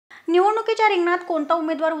निवडणुकीच्या रिंगणात कोणता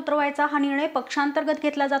उमेदवार उतरवायचा हा निर्णय पक्षांतर्गत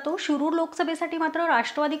घेतला जातो। शिरूर लोकसभेसाठी मात्र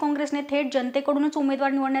राष्ट्रवादी काँग्रेसने थेट जनतेकडूनच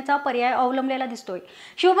उमेदवार निवडण्याचा पर्याय अवलंबलेला दिसतोय।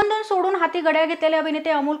 शिवबंधन सोडून हाती घड्याळ घेतलेले अभिनेते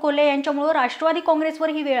अमोल कोल्हे यांच्यामुळे राष्ट्रवादी काँग्रेसवर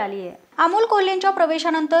ही वेळ आली आहे। अमोल कोल्हेंच्या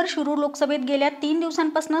प्रवेशानंतर शिरूर लोकसभेत गेल्या 3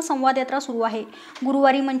 दिवसांपासून संवाद यात्रा सुरू आहे।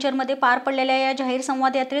 गुरुवारी मंचरमध्ये पार पडलेल्या या जाहीर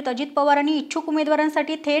संवाद यात्रेत अजित पवारांनी इच्छुक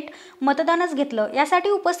उमेदवारांसाठी थेट मतदानच घेतलं। यासाठी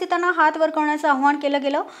उपस्थितांना हात वर करण्याचं आवाहन केलं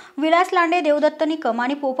गेलं। विलास लांडे, देवदत्त निकम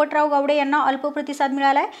आणि पोपटराव गावडे यांना अल्प प्रतिसाद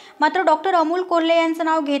मिळालाय। मात्र डॉक्टर अमोल कोल्हे यांचं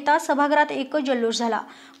नाव घेता सभागृहात एकच जल्लोष झाला।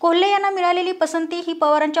 कोल्हे यांना मिळालेली पसंती ही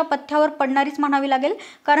पवारांच्या पथ्यावर पडणारीच म्हणावी लागेल,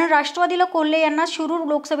 कारण राष्ट्रवादीला कोल्हे यांना शिरूर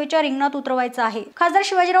लोकसभेच्या रिंगणात उतरवायचं आहे। खासदार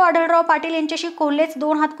शिवाजीराव आढळराव पाटील यांच्याशी कोल्हेच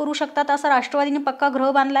 2 हात करू शकतात असा राष्ट्रवादीने पक्का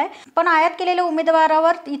ग्रह बांधलाय। पण आयात केलेल्या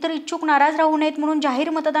उमेदवारावर इतर इच्छुक नाराज राहू नयेत म्हणून जाहीर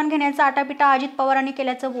मतदान घेण्याचा आटापिटा अजित पवारांनी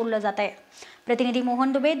केल्याचं बोललं जात आहे। प्रतिनिधी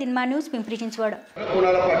मोहन दुबे, दिनमान न्यूज, पिंपरी चिंचवड।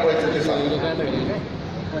 कोणाला पाठवायचं ते सांग।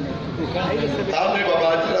 थांब रे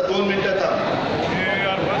बाबा, जरा 2 मिनिटं थांब।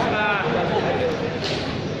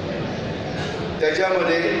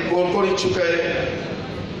 त्याच्यामध्ये कोण कोण इच्छुक आहे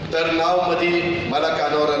तर नाव मध्ये मला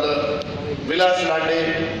कानावर आलं, विलास लांडे,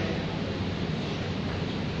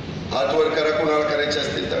 हात वर करा कोणाला करायचे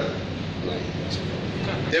असतील तर।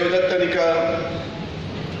 देवदत्त निकम,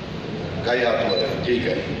 काही हात वर आहे, ठीक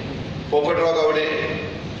आहे। पोपटराव गावडे,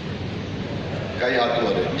 काही हात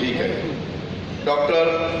वर आहे, ठीक आहे। डॉक्टर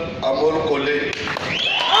अमोल कोल्हे